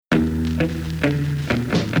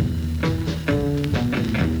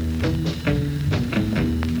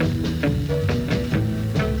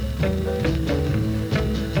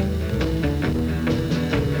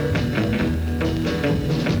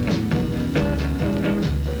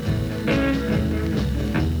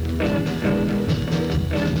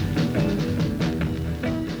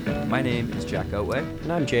My name is Jack Outway,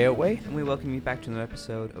 And I'm Jay Outway, and we welcome you back to another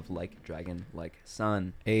episode of Like Dragon, Like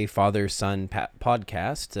Son. a father-son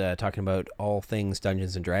podcast talking about all things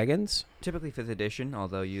Dungeons & Dragons. Typically 5th edition,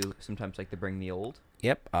 although you sometimes like to bring the old.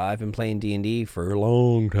 Yep, I've been playing D&D for a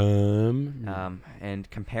long time. And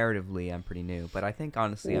comparatively, I'm pretty new, but I think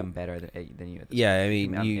honestly I'm better than you at this Yeah,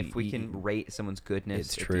 point. I mean, if we can rate someone's goodness,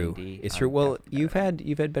 it's at true. D&D, It's I'm true. Well, definitely you've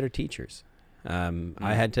better. had better teachers.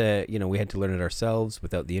 I had to, we had to learn it ourselves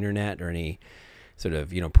without the internet or any sort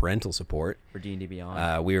of, parental support. For D&D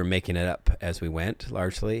Beyond. We were making it up as we went,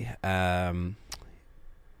 largely. And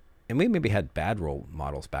we maybe had bad role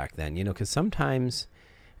models back then, because sometimes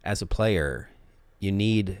as a player, you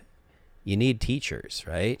need teachers,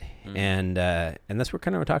 right? And that's what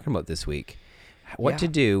kind of we're talking about this week. What to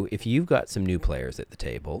do if you've got some new players at the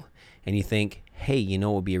table and you think, hey,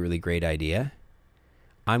 what would be a really great idea?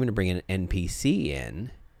 I'm going to bring an NPC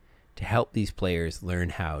in to help these players learn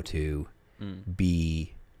how to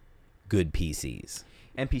be good PCs.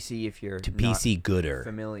 NPC, if you're To not PC gooder.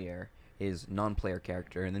 familiar, is non-player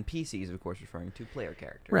character, and then PC is of course referring to player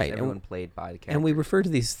characters. Right, Everyone played by the character. And we refer to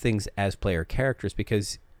these things as player characters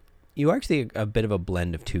because you actually a bit of a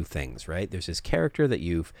blend of two things, right? There's this character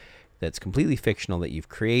that's completely fictional that you've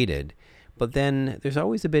created, but then there's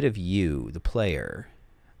always a bit of you, the player,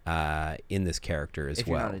 in this character as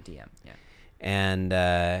well. If you're not a DM,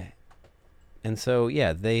 yeah. And so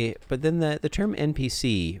but then the term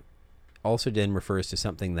NPC also then refers to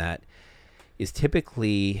something that is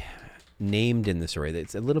typically named in the story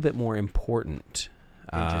that's a little bit more important.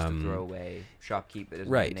 And just a throwaway shopkeep that isn't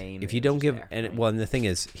Right. a name. If you it's don't just give, there, and right? well, and the thing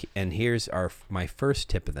is, and here's my first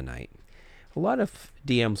tip of the night. A lot of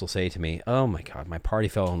DMs will say to me, "Oh my God, my party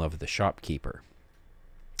fell in love with the shopkeeper.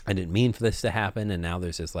 I didn't mean for this to happen, and now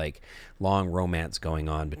there's this like long romance going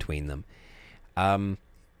on between them."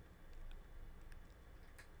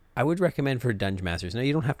 I would recommend for Dungeon Masters. Now,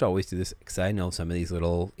 you don't have to always do this because I know some of these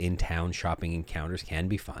little in-town shopping encounters can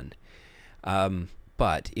be fun.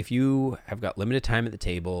 But if you have got limited time at the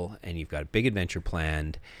table and you've got a big adventure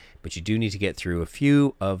planned, but you do need to get through a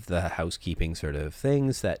few of the housekeeping sort of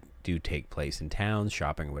things that do take place in town,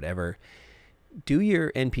 shopping or whatever, do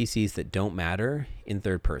your NPCs that don't matter in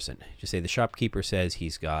third person. Just say the shopkeeper says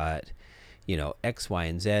he's got, X, Y,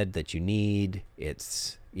 and Z that you need.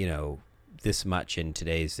 It's, this much in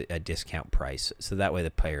today's discount price. So that way the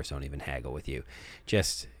players don't even haggle with you.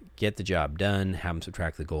 Just get the job done, have them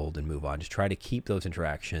subtract the gold and move on. Just try to keep those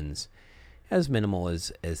interactions as minimal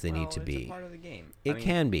as they need to It's be. a part of the game. It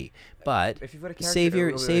can be, but if you've got a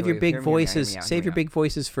character, save your big voices. Save your big big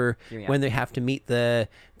voices for Hear me when out. they have to meet the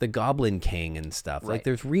Goblin King and stuff. Like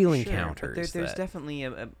there's real encounters. But there's definitely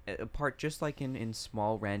a part, just like in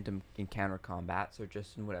small random encounter combats or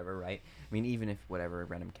just in whatever, right? I mean, even if whatever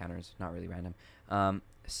random encounter is not really random,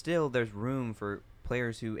 still there's room for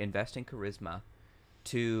players who invest in charisma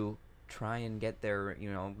to try and get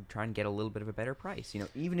a little bit of a better price.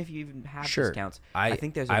 Even if you even have discounts, I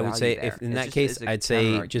think there's a I would say value there. if in It's that just- case, it's a I'd say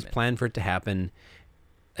just counter-argument. plan for it to happen,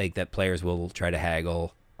 like that players will try to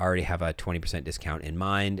haggle, already have a 20% discount in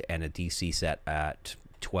mind and a DC set at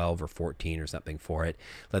 12 or 14 or something for it.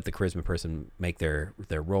 Let the charisma person make their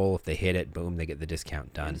roll. If they hit it, boom, they get the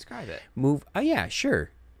discount done. Describe it. Move. Yeah, sure.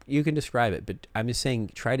 You can describe it, but I'm just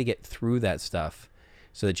saying try to get through that stuff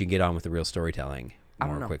so that you get on with the real storytelling I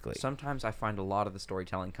don't more know. quickly. Sometimes I find a lot of the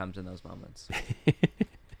storytelling comes in those moments.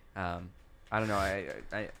 I don't know.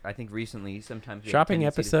 I think recently sometimes we have a Shopping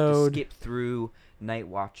tendency episode. to skip through night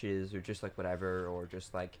watches or just like whatever, or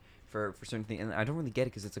just like for certain things. And I don't really get it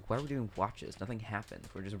because it's like, why are we doing watches? Nothing happens.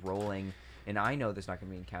 We're just rolling, and I know there's not going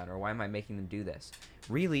to be an encounter. Why am I making them do this?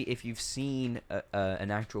 Really, if you've seen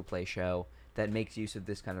an actual play show that makes use of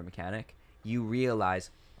this kind of mechanic, you realize,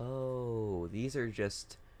 oh, these are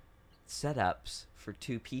just setups for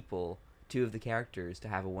two of the characters to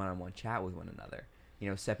have a one-on-one chat with one another,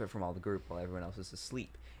 separate from all the group while everyone else is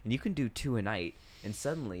asleep. And you can do 2 a night, and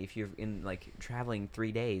suddenly if you're in like traveling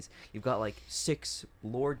 3 days, you've got like 6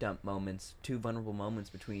 lore dump moments, 2 vulnerable moments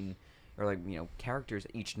between, or like, characters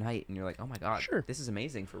each night, and you're like, oh my god, Sure. this is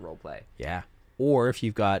amazing for roleplay. Yeah. Or if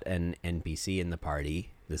you've got an NPC in the party,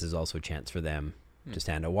 this is also a chance for them to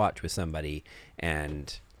stand a watch with somebody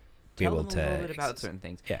and be Tell able them to a little bit about certain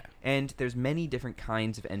things. Yeah. And there's many different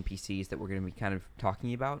kinds of NPCs that we're going to be kind of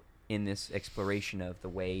talking about in this exploration of the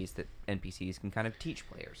ways that NPCs can kind of teach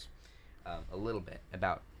players a little bit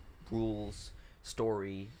about rules,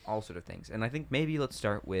 story, all sort of things. And I think maybe let's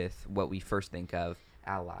start with what we first think of,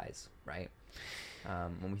 allies, right?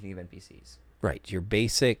 When we think of NPCs. Right, your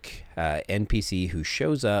basic NPC who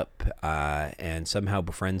shows up and somehow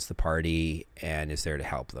befriends the party and is there to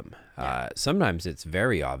help them. Yeah. Sometimes it's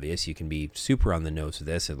very obvious. You can be super on the nose with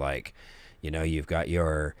this, and like, you've got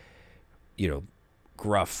your,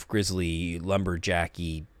 gruff, grizzly,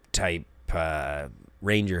 lumberjacky type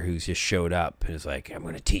ranger who's just showed up and is like, I'm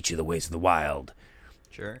going to teach you the ways of the wild.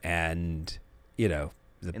 Sure. And,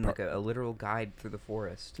 like a literal guide through the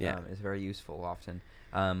forest is very useful often.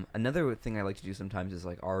 Another thing I like to do sometimes is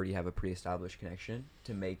like already have a pre-established connection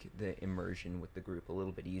to make the immersion with the group a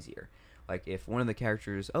little bit easier. Like if one of the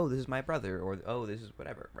characters, oh, this is my brother, or oh, this is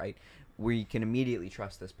whatever, right? We can immediately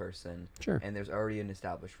trust this person. Sure. And there's already an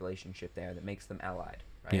established relationship there that makes them allied,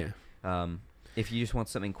 right? Yeah. If you just want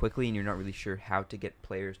something quickly and you're not really sure how to get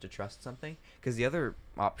players to trust something, because the other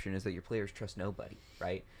option is that your players trust nobody,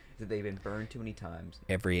 right? That they've been burned too many times.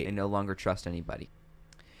 They no longer trust anybody.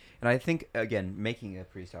 And I think, again, making a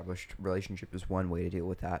pre-established relationship is one way to deal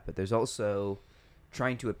with that. But there's also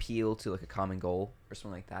trying to appeal to, like, a common goal or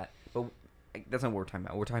something like that. But that's not what we're talking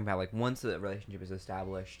about. We're talking about, like, once the relationship is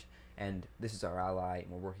established and this is our ally and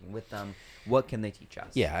we're working with them, what can they teach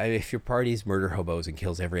us? Yeah, if your party's murder hobos and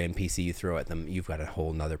kills every NPC you throw at them, you've got a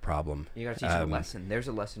whole nother problem. You got to teach them a lesson. There's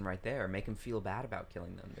a lesson right there. Make them feel bad about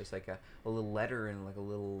killing them. There's like a little letter and like a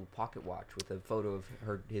little pocket watch with a photo of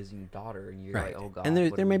his daughter, and you're right. like, oh god. And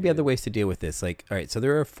there may be other ways to deal with this. Like, all right, so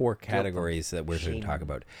there are 4 categories that we're going to talk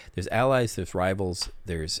about. There's allies, there's rivals,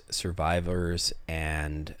 there's survivors,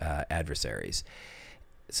 and adversaries.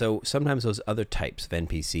 So sometimes those other types of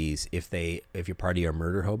NPCs, if your party are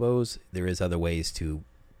murder hobos, there is other ways to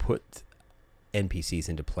put NPCs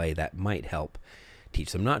into play that might help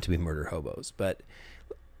teach them not to be murder hobos. But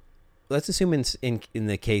let's assume in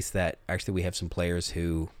the case that actually we have some players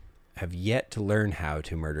who have yet to learn how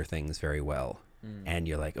to murder things very well, and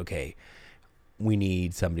you're like, okay, we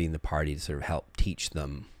need somebody in the party to sort of help teach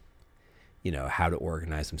them, how to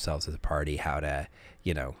organize themselves as a party, how to,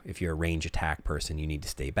 if you're a range attack person, you need to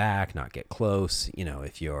stay back, not get close.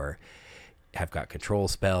 If have got control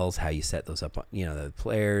spells, how you set those up, the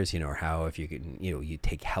players, or how if you can, you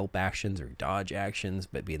take help actions or dodge actions,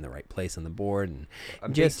 but be in the right place on the board. And a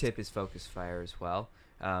big tip is focus fire as well.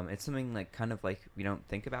 It's something like kind of like we don't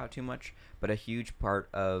think about too much, but a huge part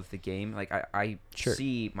of the game. Like I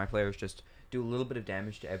see my players just do a little bit of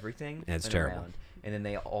damage to everything. It's terrible. And then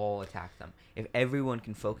they all attack them. If everyone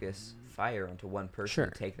can focus fire onto one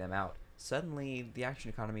person to take them out, suddenly the action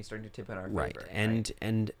economy is starting to tip in our favor. Right.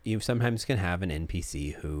 And you sometimes can have an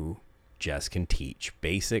NPC who just can teach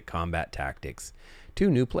basic combat tactics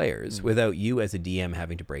to new players without you as a DM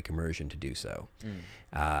having to break immersion to do so.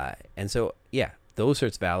 And so, yeah, those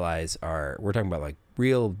sorts of allies we're talking about like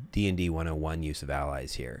real D&D 101 use of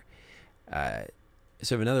allies here.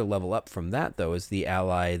 Sort of another level up from that, though, is the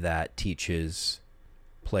ally that teaches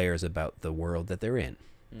players about the world that they're in,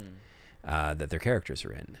 that their characters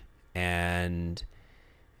are in. And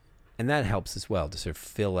that helps as well to sort of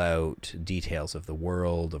fill out details of the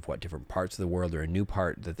world, of what different parts of the world or a new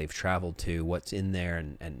part that they've traveled to, what's in there,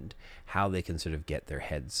 and how they can sort of get their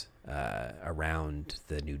heads around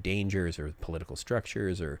the new dangers or political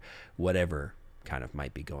structures or whatever kind of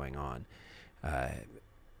might be going on.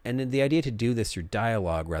 And then the idea to do this through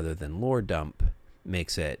dialogue rather than lore dump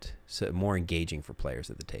makes it more engaging for players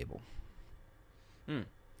at the table. I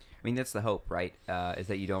mean, that's the hope, right? Is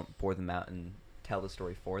that you don't bore them out and tell the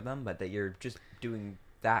story for them, but that you're just doing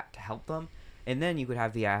that to help them. And then you could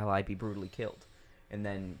have the ally be brutally killed. And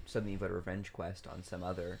then suddenly you've got a revenge quest on some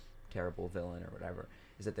other terrible villain or whatever.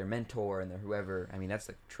 Is that their mentor and their whoever. I mean, that's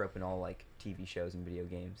the trope in all like TV shows and video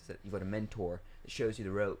games. Is that you've got a mentor that shows you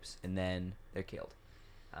the ropes and then they're killed.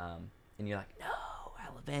 And you're like, no,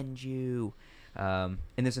 I'll avenge you. And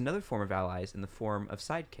there's another form of allies in the form of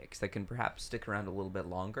sidekicks that can perhaps stick around a little bit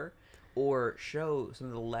longer or show some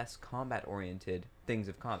of the less combat-oriented things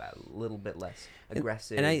of combat, a little bit less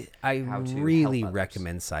aggressive. And I really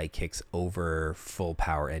recommend sidekicks over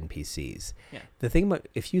full-power NPCs. Yeah. The thing about,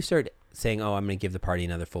 if you start saying, oh, I'm going to give the party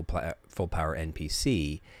another full-power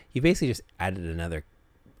NPC, you basically just added another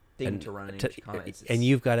thing to run in each comment. And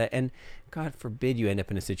you've got to, and God forbid you end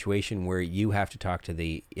up in a situation where you have to talk to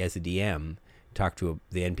as a DM, talk to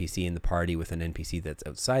the NPC in the party with an NPC that's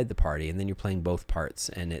outside the party, and then you're playing both parts,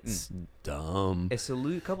 and it's dumb.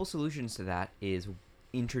 A couple solutions to that is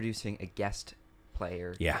introducing a guest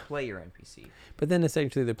player, to play your NPC. But then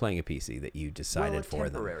essentially they're playing a PC that you decided for them. A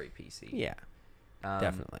temporary PC. Yeah,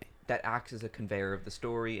 definitely. that acts as a conveyor of the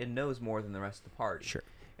story and knows more than the rest of the party. Sure.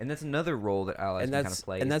 And that's another role that allies can kind of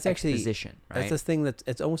play. And is that's actually exposition, right? That's this thing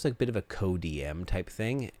it's almost like a bit of a co-DM type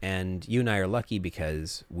thing. And you and I are lucky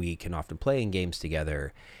because we can often play in games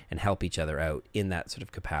together and help each other out in that sort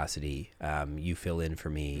of capacity. You fill in for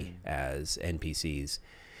me as NPCs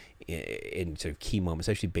in sort of key moments,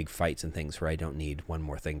 especially big fights and things where I don't need one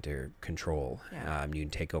more thing to control. Yeah. You can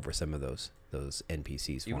take over some of those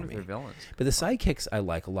NPCs Even for if me. they're villains. But the sidekicks I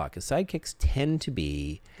like a lot because sidekicks tend to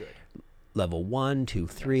be Good. level 1, 2,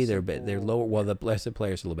 3. They're simple. lower. Well, the blessed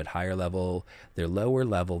players are a little bit higher level. They're lower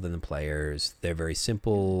level than the players. They're very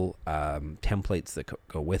simple templates that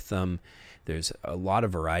go with them. There's a lot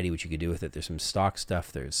of variety which you could do with it. There's some stock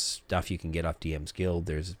stuff. There's stuff you can get off DM's Guild.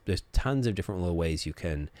 There's tons of different little ways you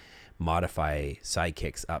can modify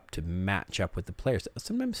sidekicks up to match up with the players.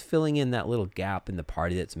 Sometimes filling in that little gap in the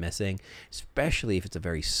party that's missing, especially if it's a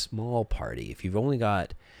very small party. If you've only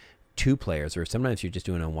got 2 players, or sometimes you're just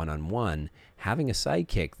doing a one-on-one, having a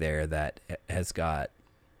sidekick there that has got,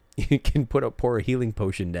 you can pour a healing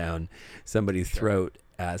potion down somebody's throat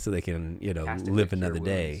so they can, live another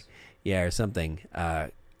day. Yeah, or something.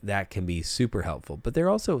 That can be super helpful. But they're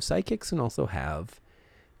also, sidekicks can also have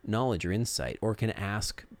knowledge or insight, or can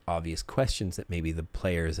ask obvious questions that maybe the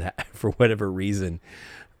players, for whatever reason,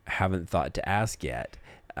 haven't thought to ask yet.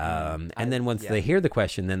 And then once they hear the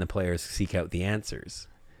question, then the players seek out the answers.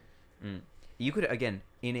 You could, again,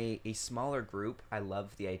 in a smaller group, I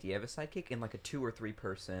love the idea of a sidekick. In like a 2 or 3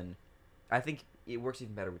 person, I think it works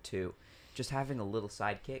even better with 2. Just having a little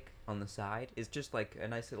sidekick on the side is just like a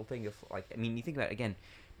nice little thing of, like, I mean, you think about it, again,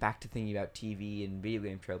 back to thinking about TV and video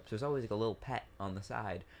game tropes, there's always like a little pet on the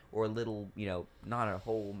side, or a little, not a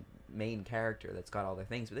whole main character that's got all their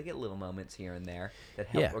things, but they get little moments here and there that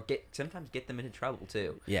help, or sometimes get them into trouble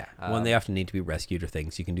too. Yeah, when they often need to be rescued or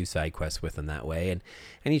things, you can do side quests with them that way,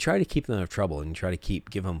 and you try to keep them out of trouble, and you try to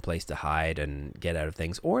give them a place to hide and get out of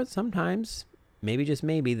things. Or sometimes, maybe just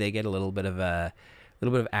maybe, they get a little bit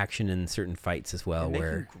of action in certain fights as well, and they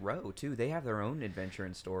where can grow too. They have their own adventure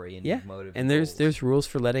and story and motive. And there's rules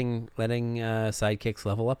for letting sidekicks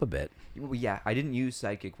level up a bit. Well, yeah, I didn't use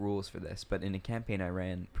sidekick rules for this, but in a campaign I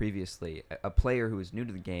ran previously, a player who was new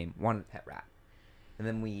to the game wanted a pet rat, and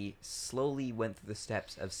then we slowly went through the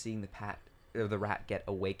steps of seeing the rat get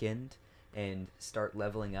awakened and start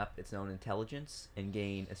leveling up its own intelligence and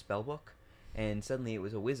gain a spell book, and suddenly it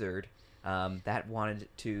was a wizard that wanted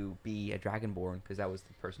to be a dragonborn because that was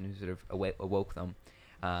the person who sort of awoke them.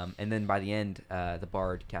 And then by the end, the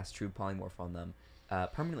bard cast True Polymorph on them,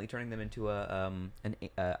 permanently turning them into I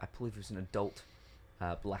believe it was an adult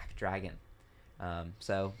black dragon.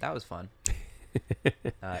 So that was fun.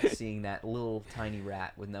 Seeing that little tiny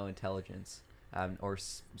rat with no intelligence. Or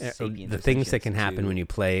sapience. The things that can happen when you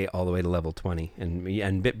play all the way to level 20 and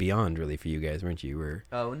a bit beyond, really, for you guys, weren't you?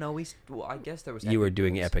 Oh no, I guess there was. You were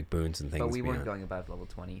doing epic boons and things, but we weren't going above level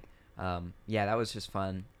 20. Yeah, that was just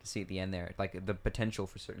fun to see at the end there, like the potential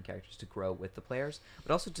for certain characters to grow with the players,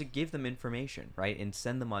 but also to give them information, right, and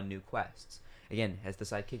send them on new quests. Again, has the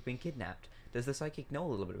sidekick been kidnapped? Does the sidekick know a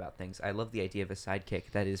little bit about things? I love the idea of a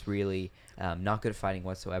sidekick that is really not good at fighting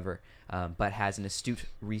whatsoever, but has an astute,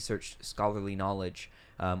 researched, scholarly knowledge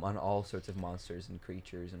on all sorts of monsters and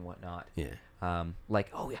creatures and whatnot. Yeah.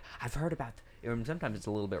 I've heard about... sometimes it's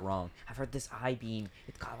a little bit wrong. I've heard this eye beam.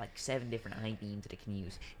 It's got like 7 different eye beams that it can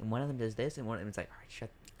use, and one of them does this, and one of them is like, all right, shut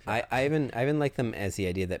up. I even like them as the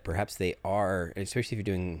idea that perhaps they are, especially if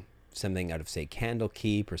you're doing something out of, say,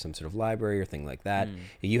 Candlekeep or some sort of library or thing like that.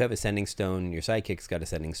 You have a sending stone, your sidekick's got a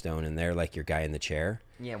sending stone, and they're like your guy in the chair.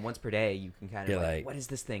 Yeah, once per day you can kind of like, what is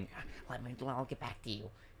this thing? I'll get back to you.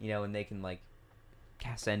 And they can like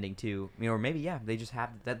cast sending too. Or maybe they just have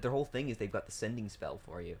that. Their whole thing is they've got the sending spell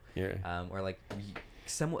for you. Yeah. Or like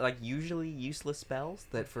somewhat like usually useless spells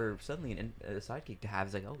that for suddenly a sidekick to have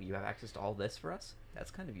is like, oh, you have access to all this for us. That's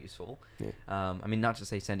kind of useful. Yeah. Not to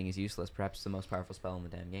say sending is useless. Perhaps it's the most powerful spell in the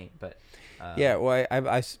damn game. But yeah, well,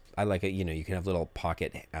 I like it. You can have little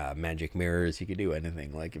pocket magic mirrors. You could do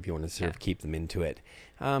anything. Like if you want to sort of keep them into it.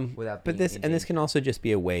 Without. But this can also just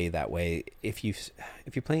be a way that way if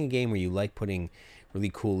you're playing a game where you like putting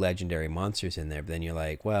really cool legendary monsters in there, but then you're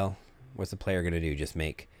like, well, what's the player going to do? Just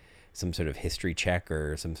make some sort of history check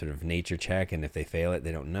or some sort of nature check, and if they fail it,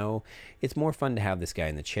 they don't know. It's more fun to have this guy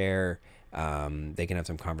in the chair. They can have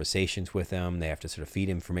some conversations with them. They have to sort of feed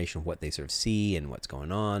information of what they sort of see and what's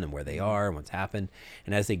going on and where they are and what's happened.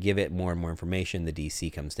 And as they give it more and more information, the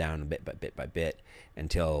DC comes down bit by bit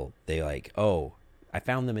until they like, oh, I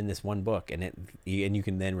found them in this one book, and you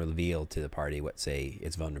can then reveal to the party what, say,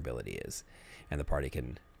 its vulnerability is, and the party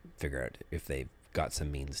can figure out if they've got some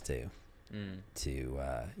means to to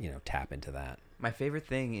tap into that. My favorite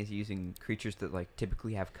thing is using creatures that like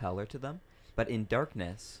typically have color to them, but in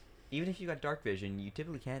darkness, even if you got dark vision, you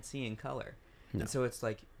typically can't see in color. No. And so it's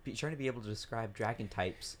like trying to be able to describe dragon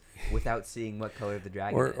types without seeing what color the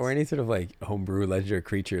dragon is. Or any sort of like homebrew legendary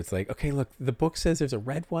creature. It's like, okay, look, the book says there's a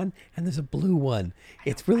red one and there's a blue one.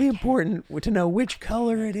 It's really important to know which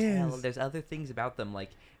color it is. There's other things about them,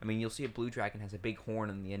 like, I mean, you'll see a blue dragon has a big horn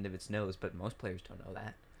on the end of its nose, but most players don't know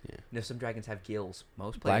that. Yeah. You know, some dragons have gills.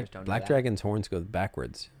 Most players don't know Black that. dragon's horns go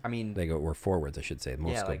backwards. I mean, or forwards, I should say.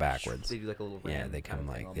 Most go like, backwards. They do like a little Yeah, ram they kind come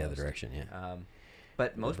of thing like the other almost. direction. Yeah.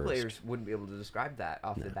 But most Reversed. players wouldn't be able to describe that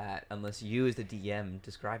off the bat unless you, as the DM,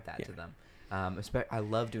 describe that to them. I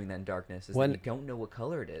love doing that in darkness. Is that you don't know what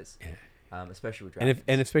color it is. Yeah. Especially with dragons.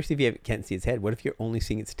 And especially if you can't see its head. What if you're only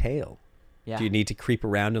seeing its tail? Yeah. Do you need to creep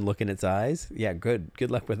around and look in its eyes? Yeah, good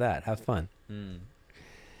luck with that. Have fun.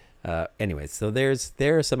 Anyways, so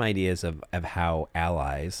there are some ideas of how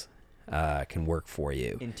allies can work for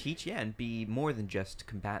you. And be more than just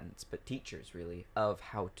combatants, but teachers, really, of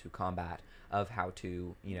how to combat, of how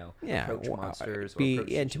to, approach monsters. To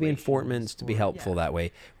be informants, to be helpful that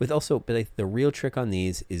way. But the real trick on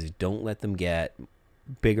these is don't let them get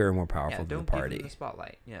bigger and more powerful than the party. Don't give them the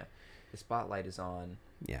spotlight. Yeah, the spotlight is on.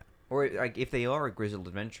 Yeah. Or like if they are a grizzled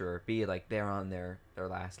adventurer, be like they're on their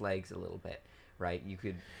last legs a little bit, right? You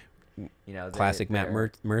could, classic Matt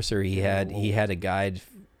Mercer. He had a guide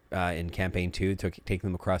in campaign 2 taking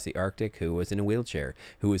them across the Arctic who was in a wheelchair,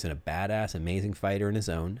 who was a badass, amazing fighter in his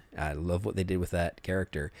own. I love what they did with that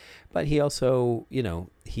character, but he also,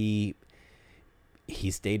 he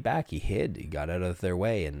stayed back, he hid, he got out of their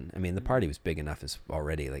way, and I mean the party was big enough as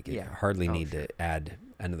already. Like you hardly need to add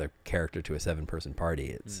another character to a 7-person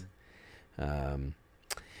party. It's,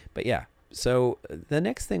 but yeah. So the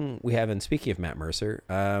next thing we have, and speaking of Matt Mercer,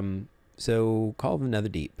 so Call of the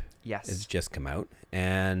Netherdeep. Yes. It's just come out,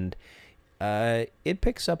 and it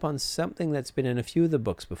picks up on something that's been in a few of the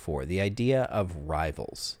books before, the idea of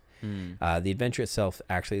rivals. The adventure itself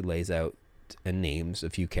actually lays out and names a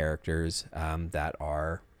few characters that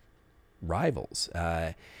are rivals,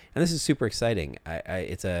 and this is super exciting.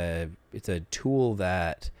 It's a tool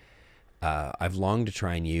that I've longed to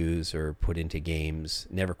try and use or put into games.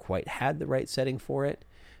 Never quite had the right setting for it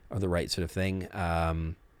or the right sort of thing.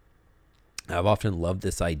 I've often loved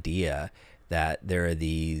this idea that there are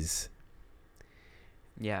these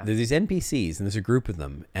there's these NPCs and there's a group of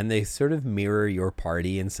them and they sort of mirror your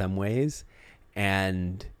party in some ways,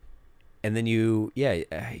 and then you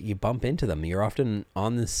bump into them. You're often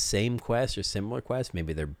on the same quest or similar quest.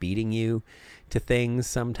 Maybe they're beating you to things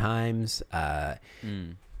sometimes.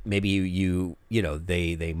 Maybe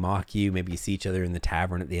they mock you. Maybe you see each other in the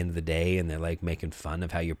tavern at the end of the day and they're like making fun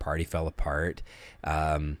of how your party fell apart.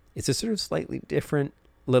 It's a sort of slightly different,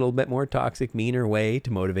 little bit more toxic, meaner way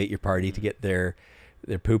to motivate your party to get their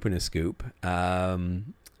poop in a scoop.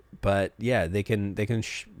 But yeah, they can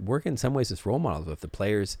work in some ways as role models. If the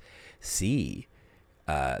players see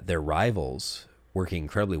their rivals working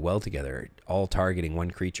incredibly well together, all targeting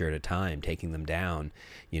one creature at a time, taking them down,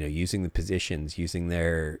 using the positions, using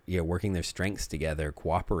their, working their strengths together,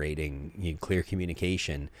 cooperating, clear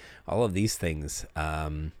communication, all of these things.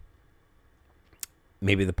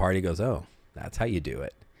 Maybe the party goes, oh, that's how you do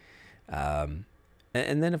it. And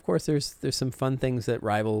then of course there's some fun things that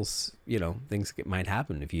rivals, things might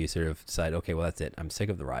happen if you sort of decide, okay, well that's it. I'm sick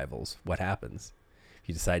of the rivals. What happens if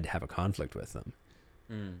you decide to have a conflict with them?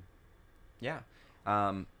 Yeah.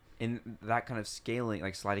 In that kind of scaling,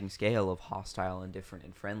 like sliding scale of hostile, indifferent,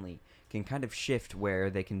 and friendly can kind of shift where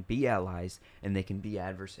they can be allies and they can be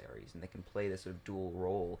adversaries and they can play this sort of dual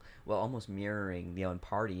role while almost mirroring the own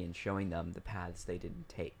party and showing them the paths they didn't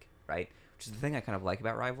take, right? Which is the thing I kind of like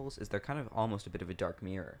about rivals is they're kind of almost a bit of a dark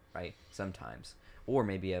mirror, right? Sometimes. Or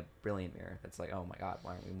maybe a brilliant mirror that's like, oh my god,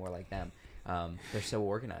 why aren't we more like them? They're so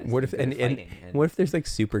organized. What if and what if there's like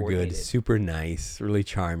super good, super nice, really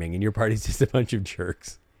charming, and your party's just a bunch of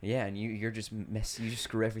jerks? Yeah, and you just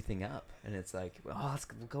screw everything up, and it's like, we'll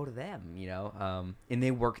go to them, and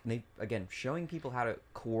they again showing people how to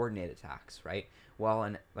coordinate attacks, right? While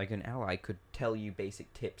an ally could tell you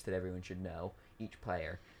basic tips that everyone should know, each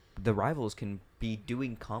player, the rivals can be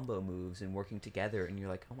doing combo moves and working together, and you're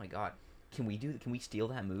like, oh my god, can we steal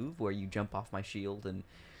that move where you jump off my shield and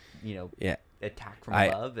attack from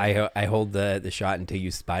above? I hold the shot until you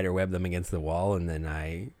spiderweb them against the wall, and then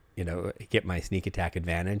I get my sneak attack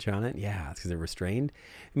advantage on it. Yeah, it's because they're restrained.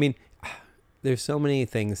 I mean, there's so many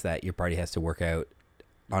things that your party has to work out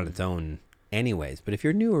on its own anyways. But if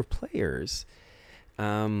you're newer players,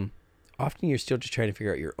 often you're still just trying to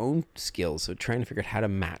figure out your own skills. So trying to figure out how to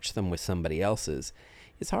match them with somebody else's.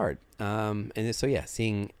 It's hard. So yeah,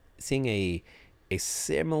 seeing a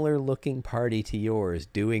similar looking party to yours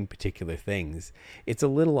doing particular things, it's a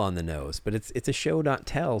little on the nose, but it's a show not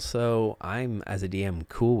tell. So I'm, as a DM,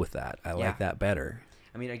 cool with that. I like that better.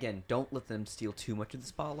 I mean, again, don't let them steal too much of the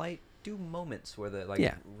spotlight. Do moments where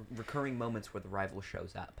the recurring moments where the rival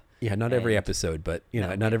shows up. Yeah, not every episode, but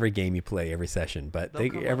not every game you play, every session, but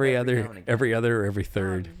every other or every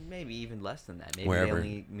third. Maybe even less than that. Maybe they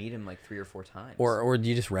only meet him like 3 or 4 times. Or do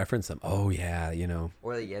you just reference them? Oh yeah,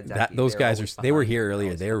 Or exactly. That those guys they were here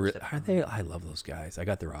earlier. Are they? I love those guys. I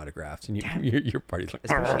got their autographs, and your party's like.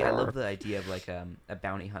 Especially, I love the idea of like a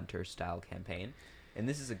bounty hunter style campaign, and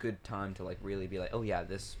this is a good time to like really be like, oh yeah,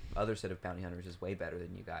 this other set of bounty hunters is way better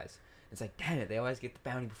than you guys. It's like, damn it, they always get the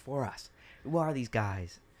bounty before us. Who are these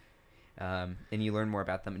guys? And you learn more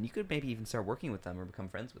about them, and you could maybe even start working with them or become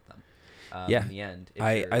friends with them. In the end,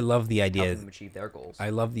 I love the idea. Helping them achieve their goals. I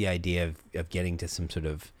love the idea of getting to some sort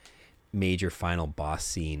of major final boss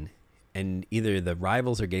scene, and either the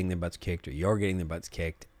rivals are getting their butts kicked, or you're getting their butts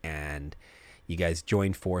kicked, and you guys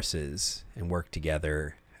join forces and work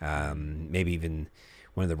together. Maybe even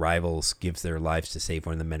one of the rivals gives their lives to save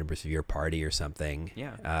one of the members of your party or something.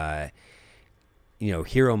 Yeah.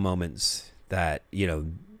 Hero moments that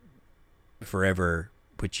forever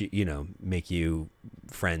put you make you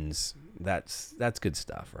friends. That's good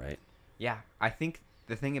stuff, right? Yeah, I think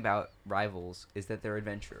the thing about rivals is that they're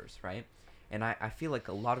adventurers, right? And I feel like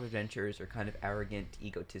a lot of adventurers are kind of arrogant,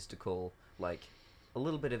 egotistical, like a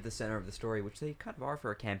little bit of the center of the story, which they kind of are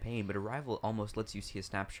for a campaign, but a rival almost lets you see a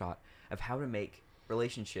snapshot of how to make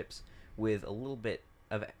relationships with a little bit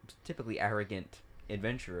of typically arrogant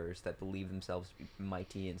adventurers that believe themselves to be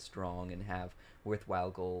mighty and strong and have worthwhile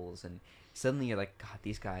goals, and suddenly you're like, God,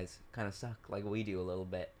 these guys kind of suck like we do a little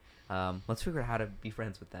bit. Let's figure out how to be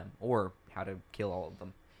friends with them, or how to kill all of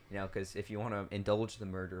them, because if you want to indulge the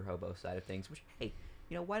murder hobo side of things, which, hey,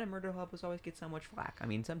 why do murder hobos always get so much flack? I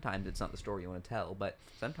mean, sometimes it's not the story you want to tell, but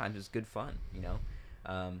sometimes it's good fun,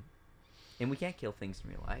 and we can't kill things in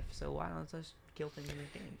real life, so why don't let's kill things in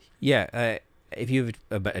the games? Yeah, if you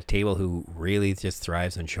have a table who really just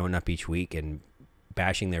thrives on showing up each week and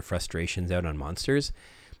bashing their frustrations out on monsters,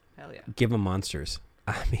 hell yeah, give them monsters.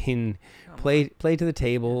 I mean, play to the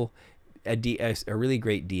table. A really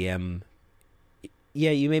great DM.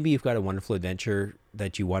 Yeah, you've got a wonderful adventure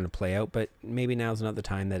that you want to play out, but maybe now's not the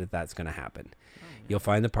time that's going to happen. Oh, yeah. You'll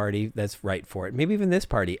find the party that's right for it. Maybe even this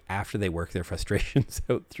party after they work their frustrations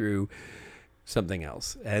out through something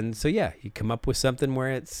else. And so yeah, you come up with something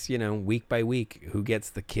where it's week by week who gets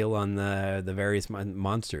the kill on the various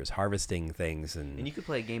monsters, harvesting things, and you could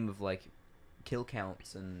play a game of like kill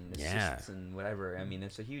counts and assists and whatever. I mean,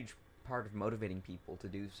 it's a huge part of motivating people to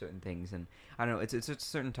do certain things, and I don't know, it's a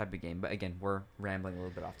certain type of game. But again, we're rambling a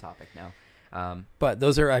little bit off topic now. But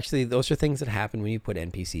those are things that happen when you put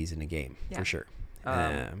NPCs in a game, for sure.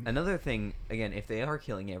 Another thing, again, if they are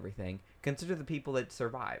killing everything, consider the people that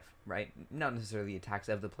survive, right? Not necessarily attacks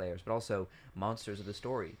of the players, but also monsters of the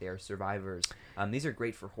story. They are survivors. These are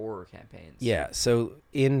great for horror campaigns. Yeah, so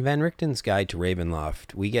in Van Richten's Guide to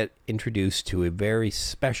Ravenloft, we get introduced to a very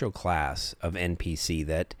special class of NPC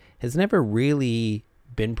that has never really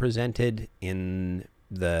been presented in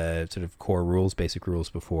the sort of core rules, basic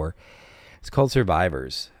rules before. It's called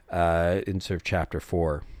Survivors, in sort of Chapter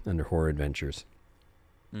 4 under Horror Adventures.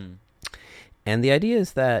 And the idea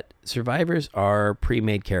is that survivors are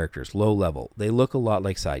pre-made characters, low level. They look a lot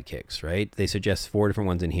like sidekicks, right? They suggest 4 different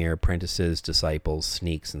ones in here: apprentices, disciples,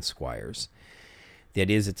 sneaks, and squires. The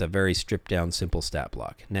idea is it's a very stripped down, simple stat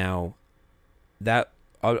block. Now, that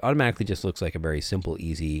automatically just looks like a very simple,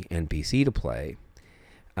 easy NPC to play.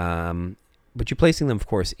 But you're placing them, of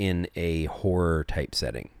course, in a horror type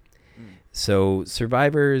setting. So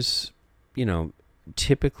survivors,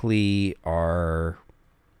 typically are...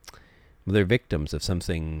 they're victims of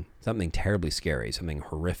something terribly scary, something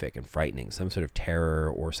horrific and frightening, some sort of terror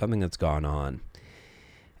or something that's gone on.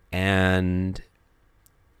 And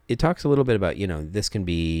it talks a little bit about,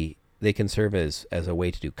 they can serve as a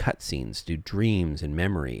way to do cutscenes, do dreams and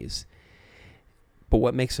memories. But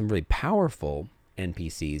what makes them really powerful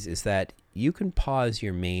NPCs is that you can pause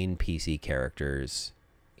your main PC characters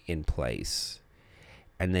in place,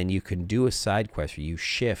 and then you can do a side quest where you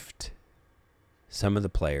shift some of the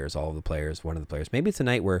players, all of the players, one of the players. Maybe it's a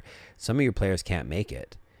night where some of your players can't make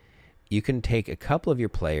it. You can take a couple of your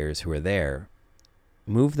players who are there,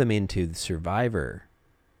 move them into the survivor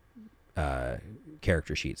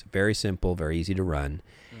character sheets. Very simple, very easy to run.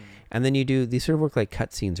 And then you do, these sort of work like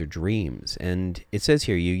cutscenes or dreams. And it says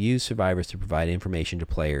here, you use survivors to provide information to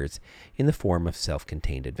players in the form of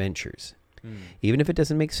self-contained adventures. Even if it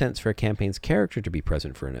doesn't make sense for a campaign's character to be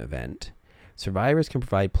present for an event, survivors can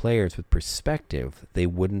provide players with perspective they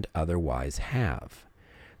wouldn't otherwise have.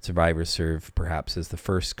 Survivors serve perhaps as the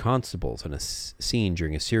first constables on a scene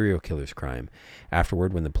during a serial killer's crime.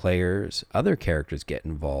 Afterward, when the players' other characters get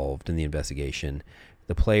involved in the investigation,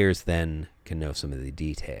 the players then can know some of the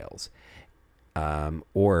details.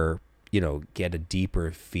 Or, get a deeper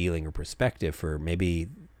feeling or perspective for maybe,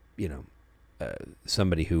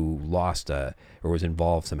 somebody who lost or was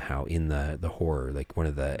involved somehow in the horror. Like one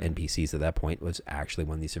of the NPCs at that point was actually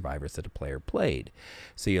one of these survivors that a player played.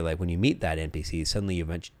 So you're like, when you meet that NPC, suddenly you have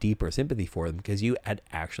much deeper sympathy for them because you had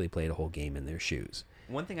actually played a whole game in their shoes.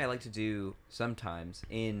 One thing I like to do sometimes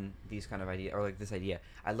in these kind of idea, or like this idea,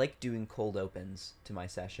 I like doing cold opens to my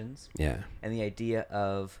sessions. Yeah. And the idea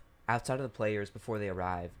of outside of the players before they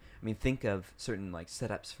arrive. I mean, think of certain like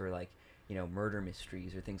setups for like, murder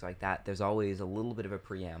mysteries or things like that. There's always a little bit of a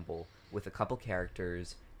preamble with a couple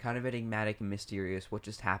characters, kind of enigmatic and mysterious, what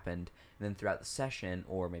just happened. And then throughout the session,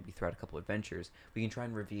 or maybe throughout a couple adventures, we can try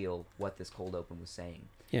and reveal what this cold open was saying.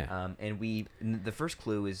 Yeah. The first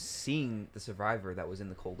clue is seeing the survivor that was in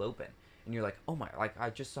the cold open. And you're like, oh my, like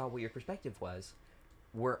I just saw what your perspective was.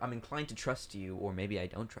 I'm inclined to trust you, or maybe I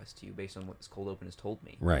don't trust you based on what this cold open has told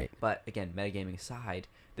me. Right. But again, metagaming aside,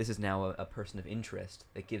 this is now a person of interest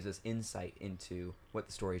that gives us insight into what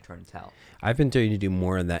the story is trying to tell. I've been trying to do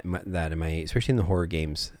more of that in my, especially in the horror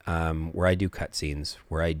games, where I do cutscenes,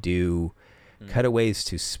 where I do cutaways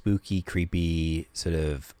to spooky, creepy, sort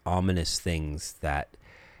of ominous things that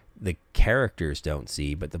the characters don't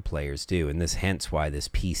see, but the players do. And hence why this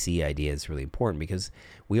PC idea is really important, because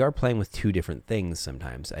we are playing with two different things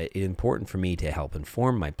sometimes. It's important for me to help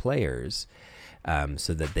inform my players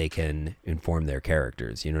so that they can inform their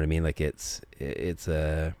characters. You know what I mean? Like it's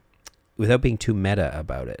without being too meta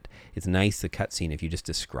about it. It's nice, the cutscene, if you just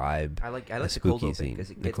describe I like a the cold spooky open scene.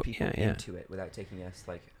 because it gets people into it without taking us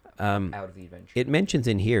like out of the adventure. It mentions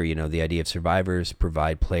in here, the idea of survivors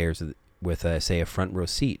provide players with say a front row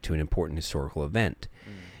seat to an important historical event.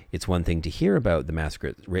 It's one thing to hear about the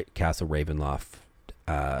massacre at Castle Ravenloft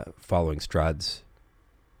following Strahd's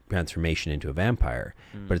transformation into a vampire,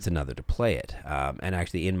 but it's another to play it. And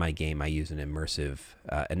actually, in my game, I use an immersive,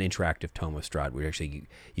 an interactive Tome of Strahd, where actually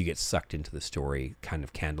you get sucked into the story, kind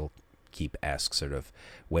of Candlekeep-esque sort of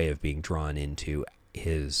way of being drawn into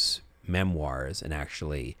his memoirs and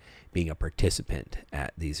actually being a participant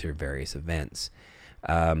at these various events.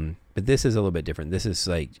 But this is a little bit different. This is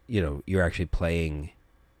like, you're actually playing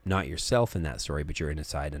not yourself in that story, but you're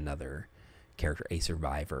inside another character, a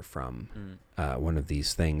survivor from one of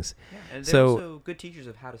these things. Yeah, and they're also good teachers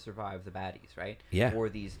of how to survive the baddies, right? Yeah. Or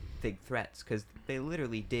these big threats, because they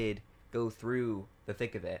literally did go through the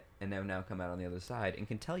thick of it and now come out on the other side and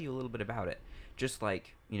can tell you a little bit about it. Just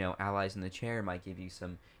like, allies in the chair might give you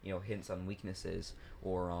some, hints on weaknesses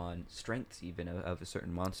or on strengths even of a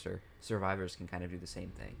certain monster. Survivors can kind of do the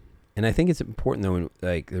same thing. And I think it's important, though,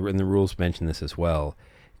 and the rules mention this as well,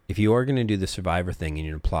 if you are going to do the survivor thing and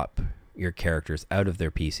you're going to plop your characters out of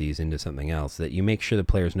their PCs into something else, that you make sure the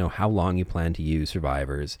players know how long you plan to use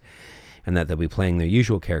survivors and that they'll be playing their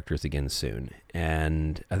usual characters again soon.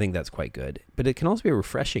 And I think that's quite good. But it can also be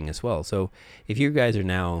refreshing as well. So if you guys are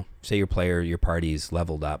now, say your party's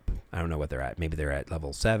leveled up, I don't know what they're at. Maybe they're at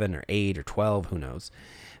level 7 or 8 or 12, who knows.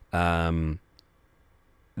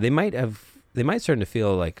 They might start to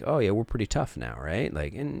feel like, oh yeah, we're pretty tough now, right?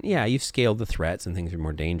 Like, and yeah, you've scaled the threats and things are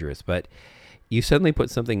more dangerous, but you suddenly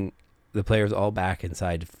put the players all back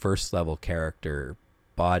inside first level character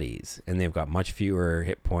bodies, and they've got much fewer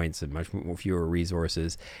hit points and much fewer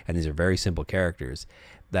resources, and these are very simple characters,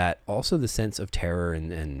 that also the sense of terror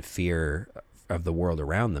and fear of the world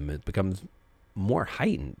around them, it becomes more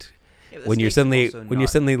heightened. Yeah, when you're suddenly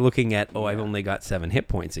looking at, I've only got 7 hit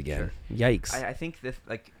points again. Sure. Yikes. I think that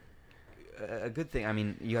like a good thing, I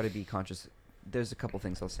mean, you got to be conscious. There's a couple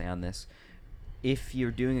things I'll say on this. If you're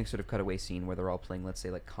doing a sort of cutaway scene where they're all playing, let's say,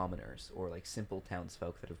 like commoners or like simple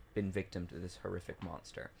townsfolk that have been victim to this horrific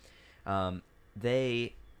monster,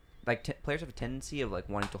 they players have a tendency of like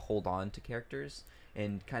wanting to hold on to characters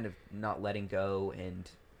and kind of not letting go and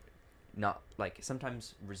not like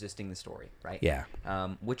sometimes resisting the story, right? Yeah.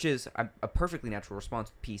 Which is a perfectly natural response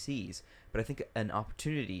to PCs, but I think an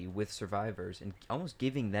opportunity with survivors and almost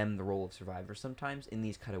giving them the role of survivors sometimes in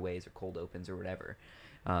these cutaways or cold opens or whatever,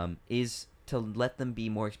 is to let them be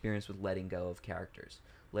more experienced with letting go of characters,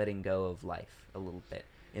 letting go of life a little bit,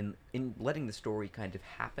 in letting the story kind of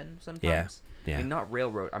happen sometimes. Yeah. I mean, not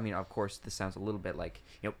railroad. I mean, of course, this sounds a little bit like,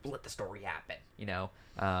 let the story happen,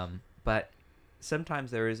 but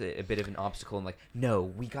sometimes there is a bit of an obstacle and like, no,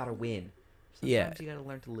 we gotta win. Yeah. Sometimes you got to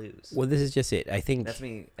learn to lose. Well, this is just it. I think That's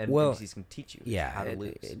me. well, NPCs can teach you yeah, how to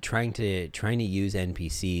lose. trying to use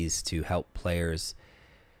NPCs to help players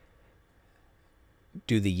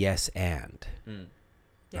do the yes and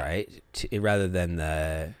Yeah. right rather than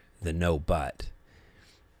the no but.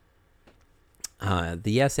 The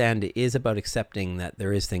yes and is about accepting that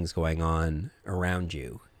there is things going on around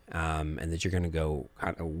you, and that you're going to go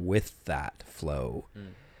kind of with that flow.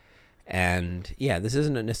 And yeah, this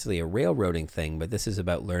isn't necessarily a railroading thing, but this is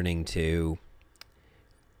about learning to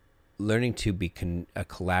be a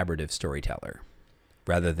collaborative storyteller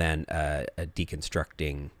rather than a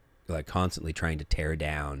deconstructing, like constantly trying to tear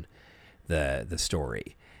down the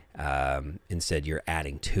story. Instead, you're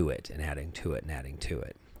adding to it and adding to it and adding to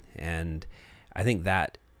it. And I think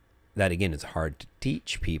that again is hard to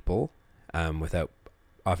teach people without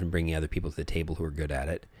often bringing other people to the table who are good at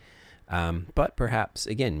it. But perhaps,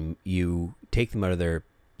 again, you take them out of their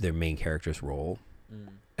main character's role,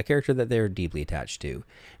 a character that they're deeply attached to,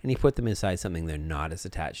 and you put them inside something they're not as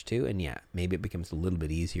attached to. And yeah, maybe it becomes a little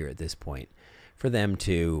bit easier at this point for them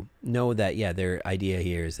to know that, yeah, their idea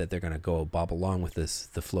here is that they're going to go bob along with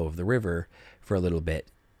the flow of the river for a little bit,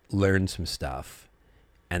 learn some stuff,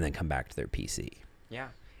 and then come back to their PC. Yeah.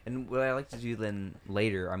 And what I like to do then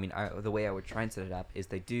later, I mean, the way I would try and set it up is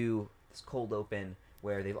they do this cold open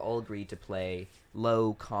where they've all agreed to play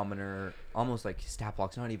low, commoner, almost like stat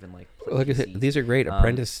blocks, not even like Like I said, these are great.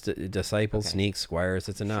 Apprentice, disciple, okay. sneak, squires,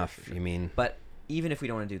 it's enough. Sure. You mean... But even if we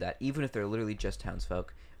don't want to do that, even if they're literally just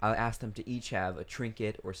townsfolk, I'll ask them to each have a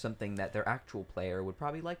trinket or something that their actual player would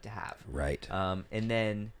probably like to have. Right. And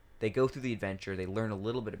then they go through the adventure, they learn a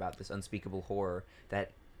little bit about this unspeakable horror that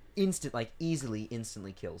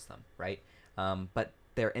instantly kills them, right? But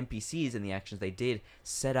their NPCs and the actions they did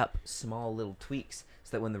set up small little tweaks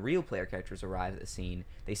so that when the real player characters arrive at the scene,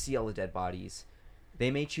 they see all the dead bodies.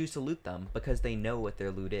 They may choose to loot them because they know what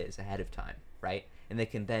their loot is ahead of time, right? And they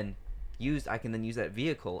can then I can then use that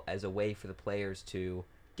vehicle as a way for the players to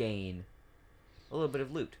gain a little bit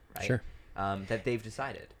of loot, right? Sure. That they've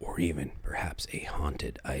decided. Or even perhaps a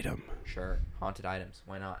haunted item. Sure, haunted items.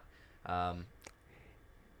 Why not?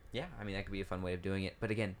 Yeah, I mean, that could be a fun way of doing it.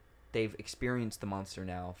 But again, they've experienced the monster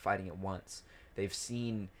now, fighting it once. They've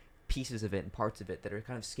seen pieces of it and parts of it that are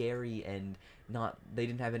kind of scary and they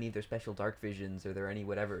didn't have any of their special dark visions or any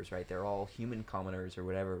whatevers, right? They're all human commoners or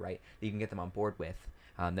whatever, right? That you can get them on board with.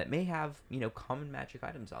 That may have, common magic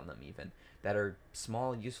items on them even, that are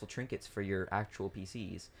small, useful trinkets for your actual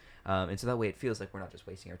PCs. And so that way it feels like we're not just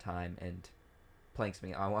wasting our time and playing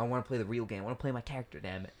something. I want to play the real game. I want to play my character,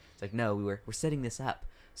 damn it. It's like, no, we're setting this up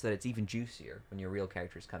so that it's even juicier when your real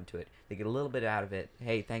characters come to it. They get a little bit out of it.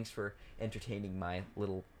 Hey, thanks for entertaining my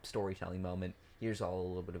little storytelling moment. Here's all a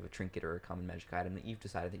little bit of a trinket or a common magic item that you've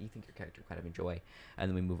decided that you think your character kind of enjoy. And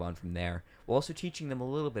then we move on from there. We're also teaching them a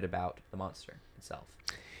little bit about the monster itself.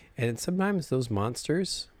 And sometimes those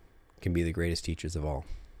monsters can be the greatest teachers of all.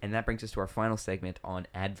 And that brings us to our final segment on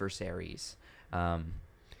adversaries.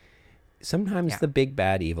 Sometimes the big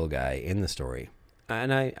bad evil guy in the story.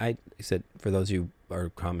 And I said, for those who are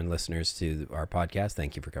common listeners to our podcast,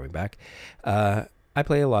 thank you for coming back. I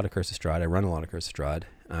play a lot of Curse of Strahd. I run a lot of Curse of Strahd.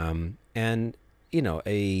 And,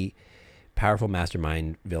 a powerful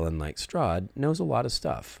mastermind villain like Strahd knows a lot of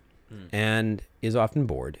stuff and is often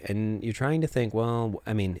bored. And you're trying to think, well,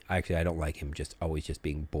 I mean, actually, I don't like him always just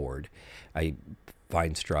being bored. I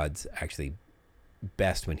find Strahd's actually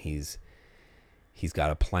best when he's got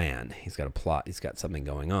a plan, he's got a plot, he's got something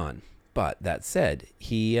going on. But that said,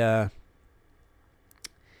 he likes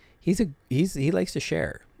to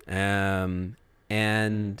share. And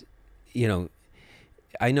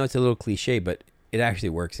I know it's a little cliche, but it actually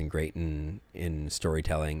works great in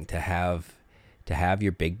storytelling to have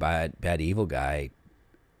your big bad evil guy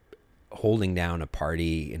holding down a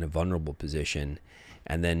party in a vulnerable position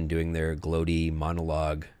and then doing their gloaty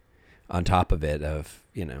monologue on top of it of,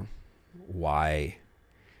 why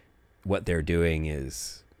what they're doing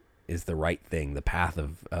is the right thing, the path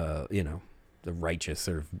of, the righteous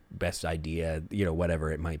sort of best idea,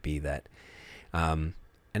 whatever it might be that, and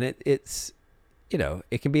it's,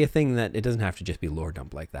 it can be a thing that it doesn't have to just be lore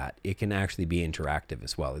dump like that. It can actually be interactive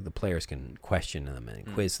as well. The players can question them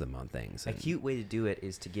and quiz them on things. A cute way to do it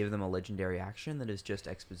is to give them a legendary action that is just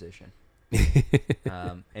exposition.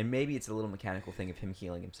 And maybe it's a little mechanical thing of him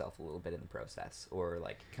healing himself a little bit in the process, or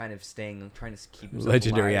like kind of trying to keep himself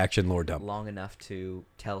legendary alive action lore dump long enough to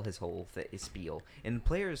tell his whole spiel, and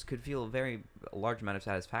players could feel a large amount of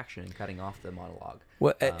satisfaction in cutting off the monologue.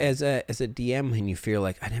 Well, as a DM, when you feel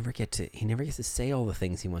like he never gets to say all the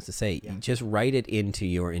things he wants to say, you just write it into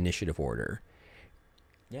your initiative order,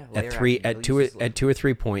 Yeah, at layer three, action at really two, uses at 2 or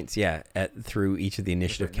 3 points. Yeah, at through each of the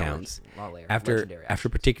initiative sorry, no, counts. not layer, After legendary after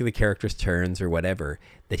actions. particular characters' turns or whatever,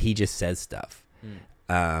 that he just says stuff.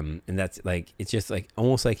 And that's like, it's just like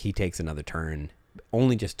almost like he takes another turn,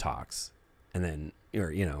 only just talks, and then,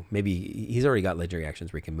 or maybe he's already got legendary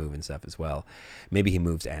actions where he can move and stuff as well. Maybe he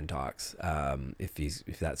moves and talks,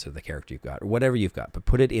 if that's sort of the character you've got or whatever you've got. But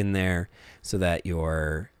put it in there so that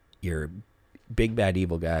your big bad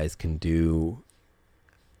evil guys can do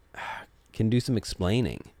some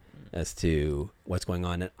explaining as to what's going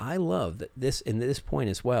on. And I love that this point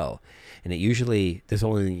as well, and this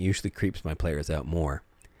only usually creeps my players out more.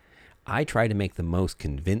 I try to make the most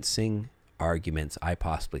convincing arguments I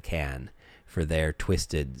possibly can for their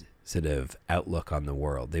twisted sort of outlook on the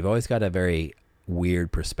world. They've always got a very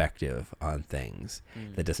weird perspective on things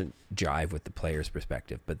that doesn't jive with the player's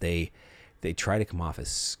perspective, but they try to come off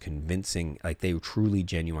as convincing, like they truly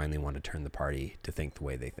genuinely want to turn the party to think the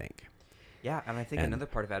way they think. Yeah, and I think another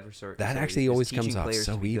part of adversary that actually always comes off players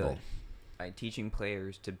so to be evil. good. Right? Teaching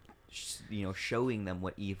players to, showing them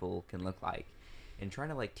what evil can look like, and trying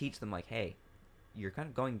to like teach them like, hey, you're kind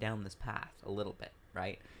of going down this path a little bit,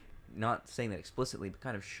 right? Not saying that explicitly, but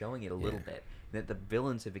kind of showing it a little bit. That the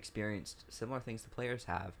villains have experienced similar things the players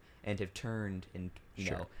have, and have turned and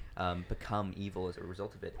become evil as a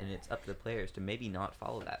result of it, and it's up to the players to maybe not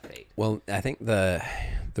follow that fate. Well, I think the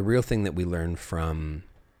real thing that we learned from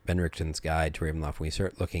Ben Richton's Guide to Ravenloft, when we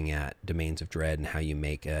start looking at Domains of Dread and how you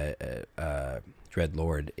make a Dread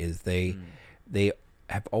Lord, is they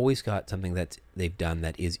have always got something that they've done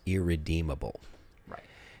that is irredeemable. Right.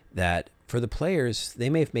 That for the players, they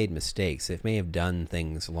may have made mistakes. They may have done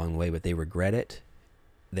things along the way, but they regret it.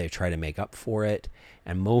 They try to make up for it.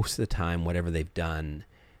 And most of the time, whatever they've done,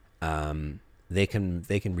 they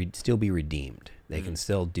can still be redeemed. They can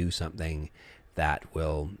still do something that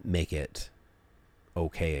will make it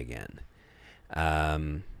okay again.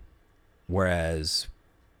 Whereas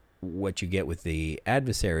what you get with the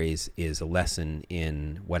adversaries is a lesson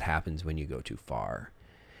in what happens when you go too far.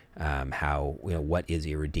 How, what is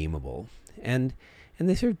irredeemable. And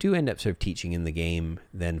they sort of do end up sort of teaching in the game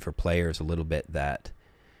then for players a little bit that,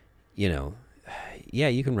 yeah,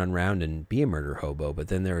 you can run around and be a murder hobo, but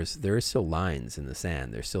then there is still lines in the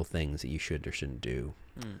sand. There's still things that you should or shouldn't do.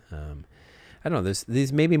 I don't know. There's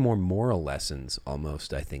these maybe more moral lessons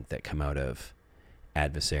almost, I think, that come out of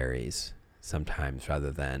adversaries sometimes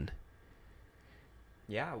rather than.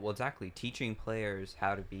 Yeah, well, exactly. Teaching players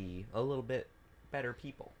how to be a little bit better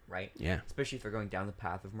people, right? Yeah. Especially if they're going down the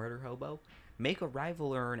path of murder hobo. Make a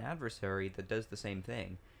rival or an adversary that does the same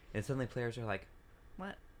thing. And suddenly players are like,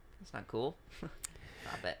 what? That's not cool.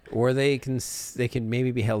 Not bet. Or they can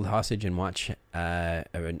maybe be held hostage and watch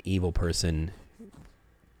an evil person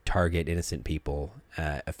target innocent people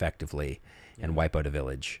effectively and wipe out a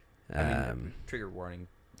village. Trigger warning.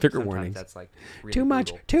 Trigger Sometimes warnings. That's like really too much.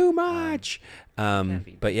 brutal. Too much.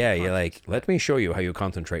 But yeah, you're fun, like, let me show you how you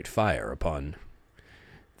concentrate fire upon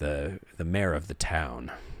the mayor of the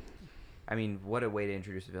town. I mean, what a way to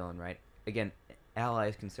introduce a villain, right? Again,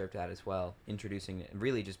 allies can serve that as well. Introducing it,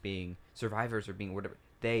 really just being survivors or being whatever.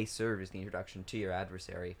 They serve as the introduction to your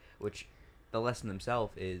adversary, which the lesson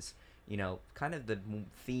themselves is, kind of the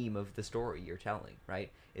theme of the story you're telling, right?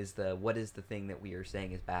 Is what is the thing that we are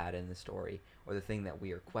saying is bad in the story, or the thing that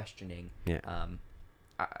we are questioning. Yeah.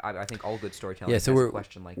 I think all good storytelling Yeah, so has a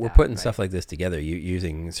question like we're that. putting right? stuff like this together,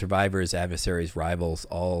 using survivors, adversaries, rivals,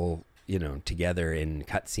 all together in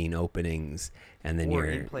cutscene openings, and then or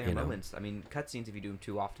you're in player moments. I mean, cutscenes, if you do them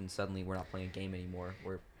too often, suddenly we're not playing a game anymore.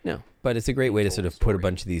 No, but it's a great way to sort of put a story.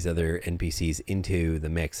 bunch of these other NPCs into the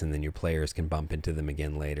mix, and then your players can bump into them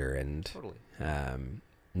again later and Totally.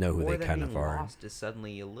 Know who or they kind of are. Lost is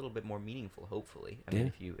suddenly a little bit more meaningful. Hopefully, I mean,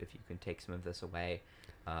 if you can take some of this away,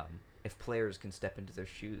 if players can step into their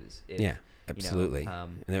shoes. Yeah, absolutely.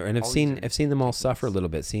 And I've all seen these them all techniques. suffer a little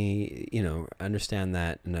bit. Understand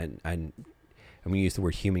that, and I'm going to use the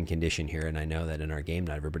word human condition here, and I know that in our game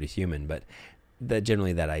not everybody's human, but that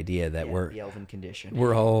generally that idea that the elven condition.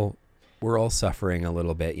 we're all suffering a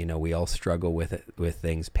little bit. We all struggle with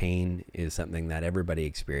things. Pain is something that everybody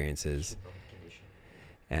experiences.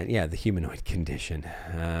 And yeah, the humanoid condition.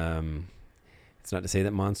 It's not to say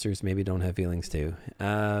that monsters maybe don't have feelings too.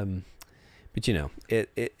 But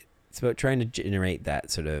it's about trying to generate that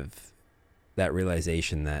sort of that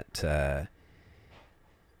realization that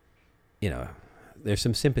there's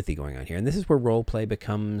some sympathy going on here. And this is where role play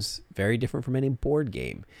becomes very different from any board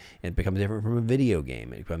game. It becomes different from a video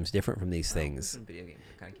game. It becomes different from these things. Some video games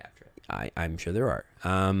that kind of capture it. I'm sure there are.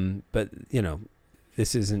 But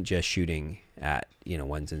this isn't just shooting at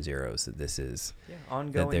ones and zeros. That this is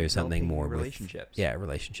ongoing. that there's something more relationships. With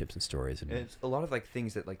relationships and stories. And it's a lot of like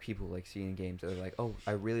things that like people like see in games. They're like, oh,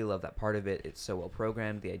 I really love that part of it. It's so well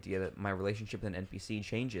programmed. The idea that my relationship with an NPC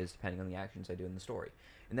changes depending on the actions I do in the story,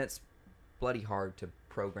 and that's bloody hard to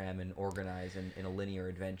program and organize in a linear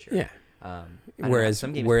adventure. Yeah. Whereas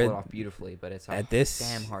some games pull it off beautifully, but it's a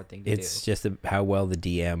damn hard thing to do. It's just how well the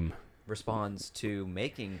DM responds to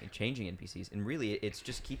changing NPCs, and really it's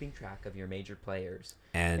just keeping track of your major players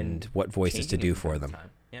and what voices to do for them.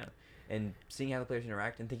 Yeah, and seeing how the players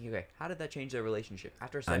interact and thinking, okay, how did that change their relationship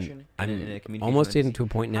after a session? I'm in a communication almost getting to a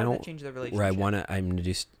point now where I'm gonna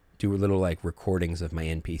just do a little like recordings of my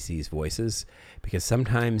NPCs' voices, because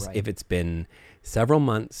sometimes if it's been several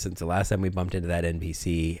months since the last time we bumped into that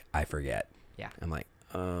NPC, I forget. Yeah, I'm like,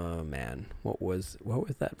 oh man, what was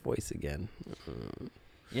that voice again?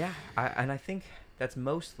 Yeah, I think that's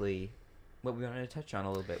mostly what we wanted to touch on a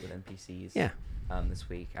little bit with NPCs. Yeah. This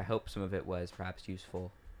week, I hope some of it was perhaps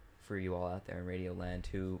useful for you all out there in Radio Land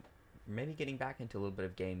who may be getting back into a little bit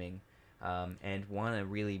of gaming, and want to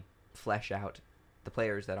really flesh out the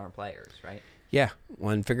players that aren't players, right? Yeah,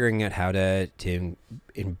 when figuring out how to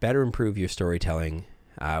better improve your storytelling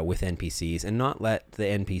with NPCs, and not let the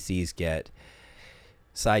NPCs get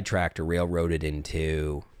sidetracked or railroaded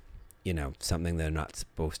into something they're not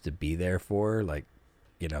supposed to be there for, like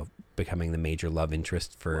becoming the major love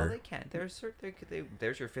interest for. Well, they can. There's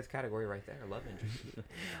your fifth category right there, love interest.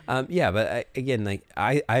 But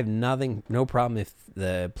I have no problem if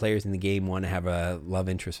the players in the game want to have a love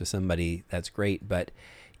interest with somebody. That's great. But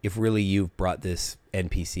if really you've brought this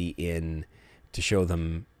NPC in to show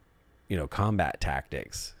them, combat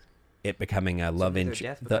tactics, it becoming a love interest.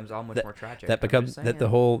 Death becomes all much more tragic. That becomes the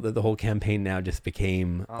whole campaign now just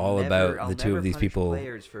became about the two of these people.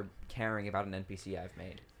 Players for caring about an NPC I've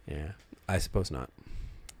made. Yeah, I suppose not.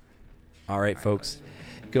 All right, folks,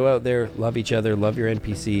 go out there, love each other, love your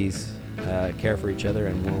NPCs, care for each other,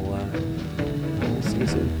 and we'll see you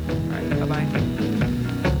soon. All right, bye bye.